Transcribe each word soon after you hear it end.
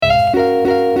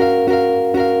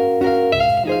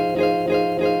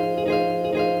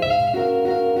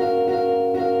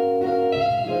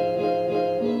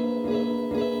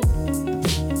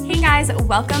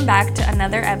Welcome back to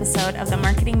another episode of the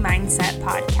Marketing Mindset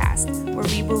Podcast, where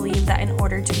we believe that in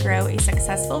order to grow a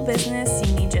successful business,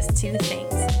 you need just two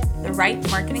things: the right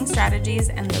marketing strategies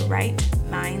and the right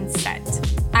mindset.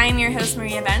 I am your host,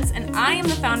 Maria Benz, and I am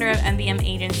the founder of MBM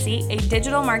Agency, a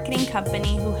digital marketing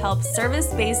company who helps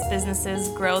service-based businesses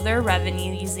grow their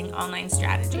revenue using online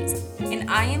strategies. And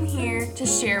I am here to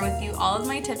share with you all of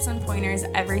my tips and pointers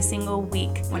every single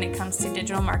week when it comes to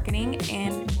digital marketing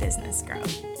and business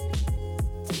growth.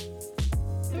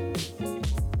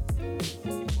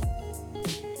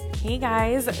 Hey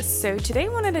guys, so today I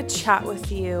wanted to chat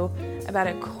with you about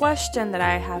a question that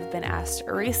I have been asked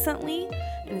recently,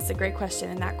 and it's a great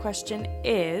question, and that question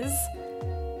is,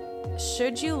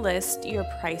 should you list your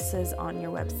prices on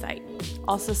your website?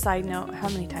 Also, side note, how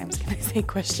many times can I say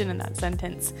question in that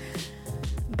sentence?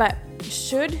 But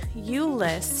should you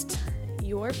list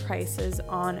your prices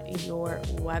on your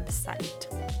website?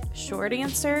 Short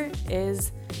answer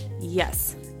is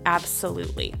yes,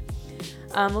 absolutely.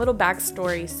 A little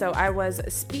backstory. So I was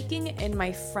speaking in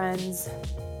my friend's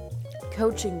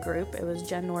coaching group. It was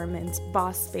Jen Norman's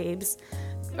Boss Babes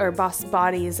or Boss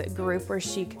Bodies group, where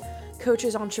she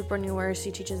coaches entrepreneurs.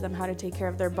 She teaches them how to take care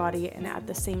of their body. And at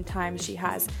the same time, she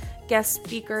has guest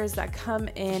speakers that come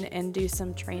in and do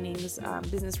some trainings,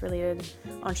 business related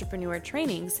entrepreneur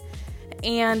trainings.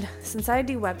 And since I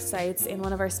do websites and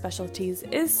one of our specialties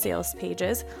is sales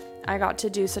pages, I got to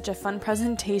do such a fun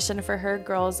presentation for her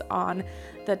girls on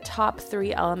the top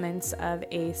 3 elements of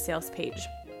a sales page.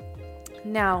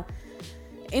 Now,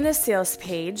 in a sales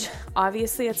page,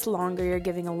 obviously it's longer, you're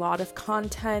giving a lot of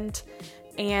content,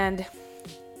 and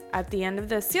at the end of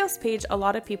the sales page, a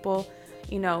lot of people,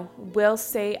 will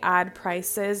say add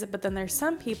prices, but then there's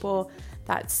some people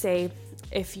that say,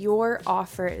 if your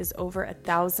offer is over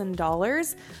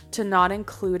 $1,000, to not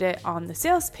include it on the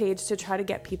sales page to try to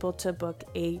get people to book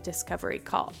a discovery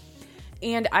call.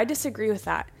 And I disagree with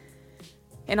that.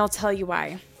 And I'll tell you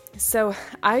why. So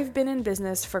I've been in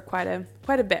business for quite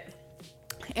a bit.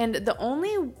 And the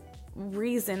only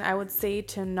reason I would say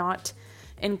to not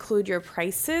include your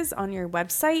prices on your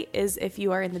website is if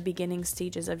you are in the beginning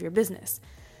stages of your business.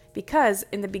 Because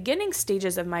in the beginning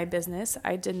stages of my business,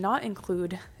 I did not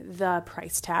include the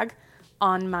price tag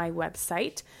on my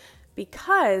website,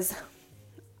 because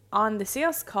on the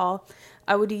sales call,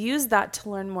 I would use that to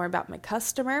learn more about my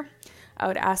customer. I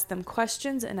would ask them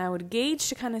questions and I would gauge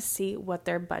to kind of see what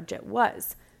their budget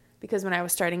was. Because when I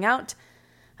was starting out,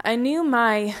 I knew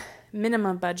my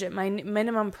minimum budget, my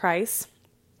minimum price,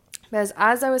 because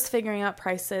as I was figuring out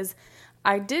prices,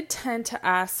 I did tend to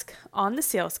ask on the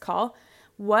sales call,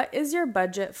 what is your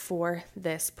budget for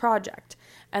this project?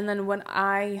 And then when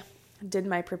I did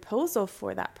my proposal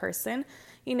for that person,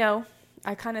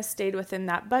 I kind of stayed within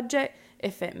that budget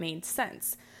if it made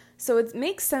sense. So it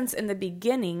makes sense in the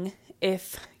beginning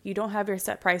if you don't have your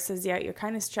set prices yet, you're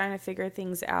kind of trying to figure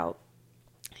things out,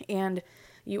 and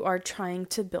you are trying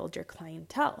to build your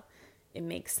clientele. It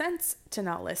makes sense to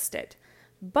not list it.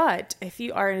 But if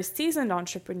you are a seasoned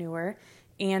entrepreneur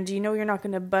and you're not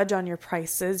going to budge on your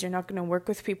prices, you're not going to work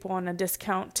with people on a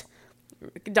discounted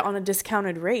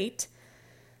rate,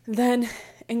 then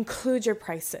include your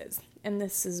prices. And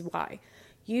this is why.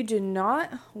 You do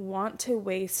not want to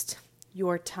waste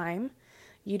your time.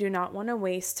 You do not want to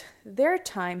waste their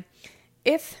time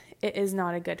if it is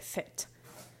not a good fit.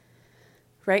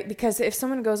 Right? Because if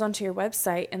someone goes onto your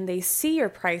website and they see your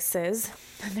prices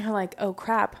and they're like, oh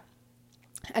crap,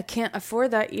 I can't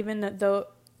afford that even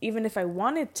if I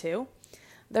wanted to,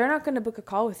 they're not going to book a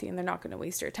call with you and they're not going to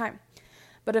waste your time.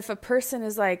 But if a person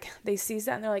is like, they sees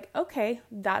that and they're like, okay,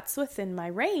 that's within my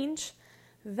range,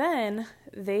 then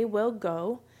they will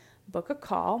go book a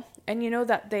call, and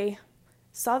that they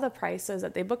saw the prices,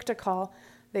 that they booked a call,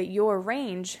 that your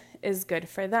range is good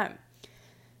for them.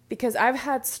 Because I've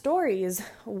had stories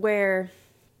where,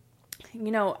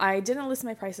 I didn't list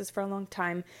my prices for a long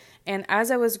time, and as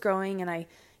I was growing, and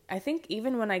I think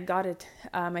even when I got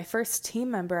my first team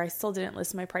member, I still didn't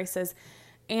list my prices.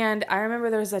 And I remember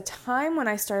there was a time when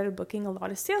I started booking a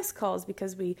lot of sales calls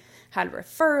because we had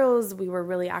referrals. We were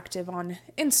really active on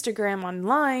Instagram,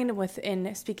 online,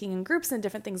 within speaking in groups and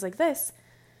different things like this.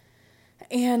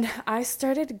 And I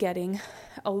started getting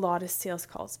a lot of sales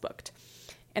calls booked.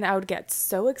 And I would get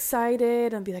so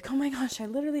excited and be like, oh my gosh, I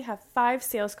literally have 5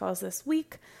 sales calls this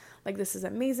week. Like, this is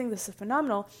amazing. This is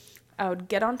phenomenal. I would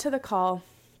get onto the call.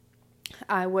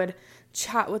 I would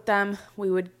chat with them. We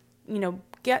would,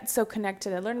 get so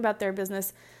connected. I'd learn about their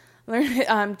business,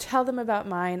 tell them about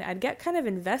mine. I'd get kind of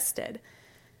invested.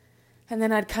 And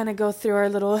then I'd kind of go through our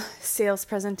little sales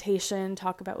presentation,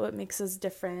 talk about what makes us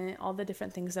different, all the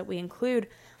different things that we include.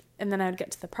 And then I would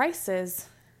get to the prices,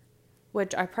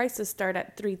 which our prices start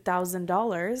at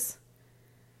 $3,000.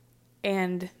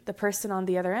 And the person on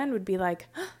the other end would be like,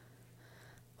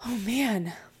 oh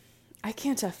man, I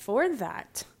can't afford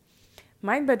that.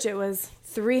 My budget was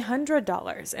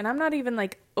 $300. And I'm not even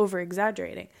like over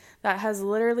exaggerating. That has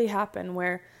literally happened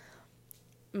where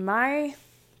my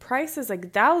price is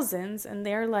like thousands and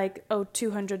they're like, oh,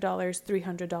 $200,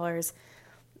 $300.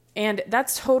 And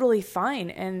that's totally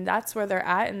fine. And that's where they're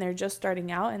at. And they're just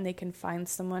starting out and they can find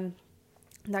someone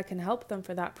that can help them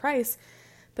for that price.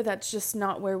 But that's just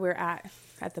not where we're at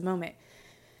the moment.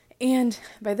 And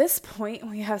by this point,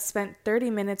 we have spent 30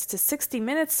 minutes to 60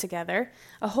 minutes together,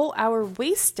 a whole hour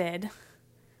wasted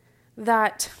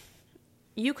that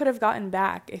you could have gotten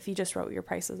back if you just wrote your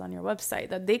prices on your website,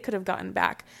 that they could have gotten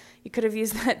back. You could have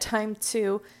used that time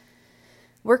to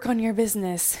work on your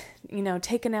business,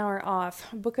 take an hour off,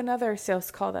 book another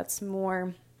sales call that's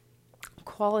more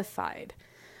qualified.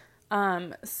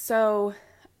 So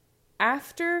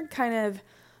after kind of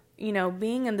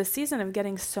being in the season of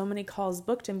getting so many calls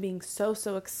booked and being so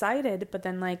excited, but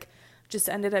then like just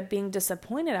ended up being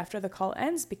disappointed after the call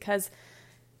ends because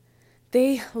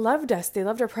they loved us. They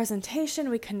loved our presentation.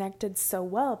 We connected so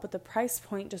well, but the price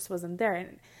point just wasn't there.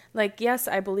 And like, yes,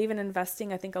 I believe in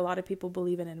investing. I think a lot of people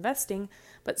believe in investing,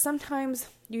 but sometimes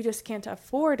you just can't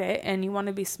afford it and you want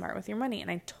to be smart with your money.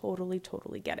 And I totally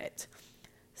get it.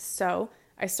 So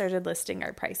I started listing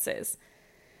our prices.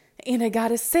 And I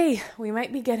gotta say, we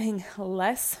might be getting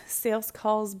less sales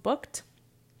calls booked,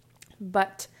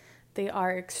 but they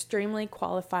are extremely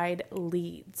qualified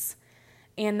leads.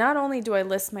 And not only do I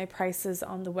list my prices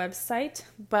on the website,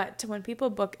 but when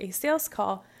people book a sales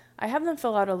call, I have them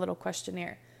fill out a little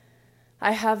questionnaire.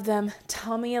 I have them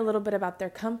tell me a little bit about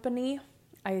their company.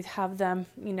 I have them,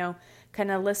 kind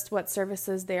of list what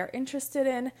services they are interested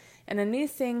in. And a new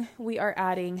thing we are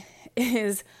adding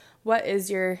is, what is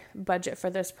your budget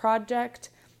for this project?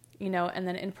 And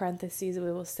then in parentheses,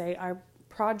 we will say our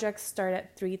projects start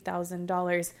at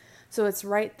 $3,000. So it's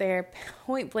right there,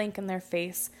 point blank in their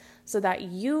face, so that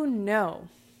you know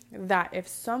that if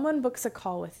someone books a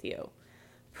call with you,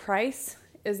 price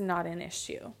is not an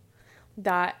issue,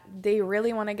 that they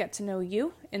really want to get to know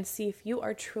you and see if you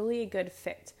are truly a good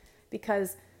fit.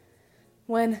 Because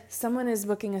when someone is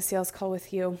booking a sales call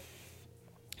with you,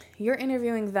 you're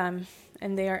interviewing them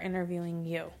and they are interviewing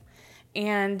you.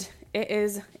 And it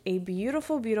is a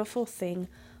beautiful, beautiful thing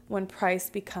when price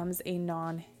becomes a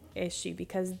non-issue,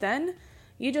 because then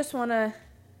you just want to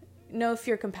know if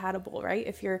you're compatible, right?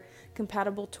 If you're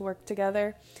compatible to work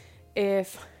together,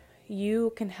 if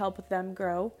you can help them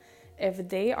grow, if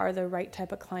they are the right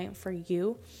type of client for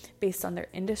you based on their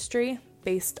industry,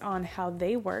 based on how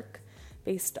they work,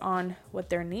 based on what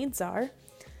their needs are.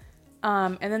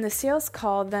 And then the sales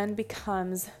call then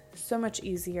becomes so much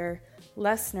easier,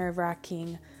 less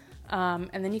nerve-wracking, and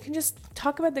then you can just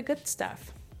talk about the good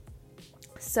stuff.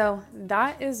 So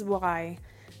that is why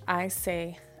I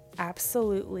say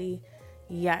absolutely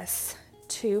yes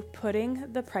to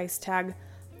putting the price tag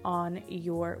on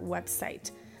your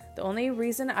website. The only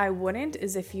reason I wouldn't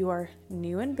is if you are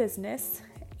new in business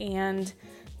and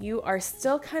you are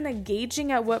still kind of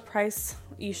gauging at what price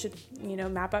you should,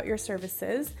 map out your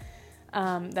services.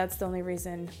 That's the only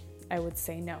reason I would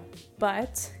say no.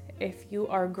 But if you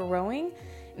are growing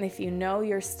and if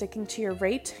you're sticking to your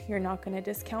rate, you're not going to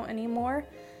discount anymore,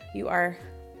 you are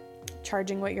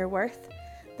charging what you're worth,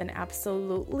 then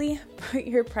absolutely put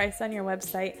your price on your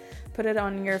website, put it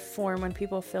on your form when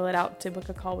people fill it out to book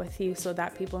a call with you so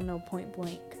that people know point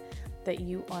blank that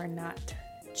you are not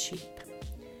cheap.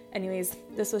 Anyways,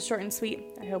 this was short and sweet.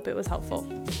 I hope it was helpful.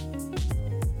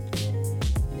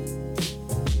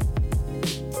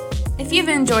 If you've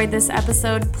enjoyed this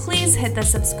episode, please hit the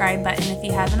subscribe button if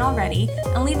you haven't already,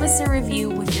 and leave us a review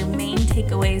with your main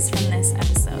takeaways from this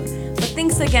episode. But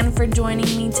thanks again for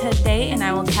joining me today, and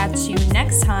I will catch you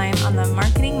next time on the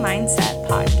Marketing Mindset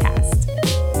Podcast.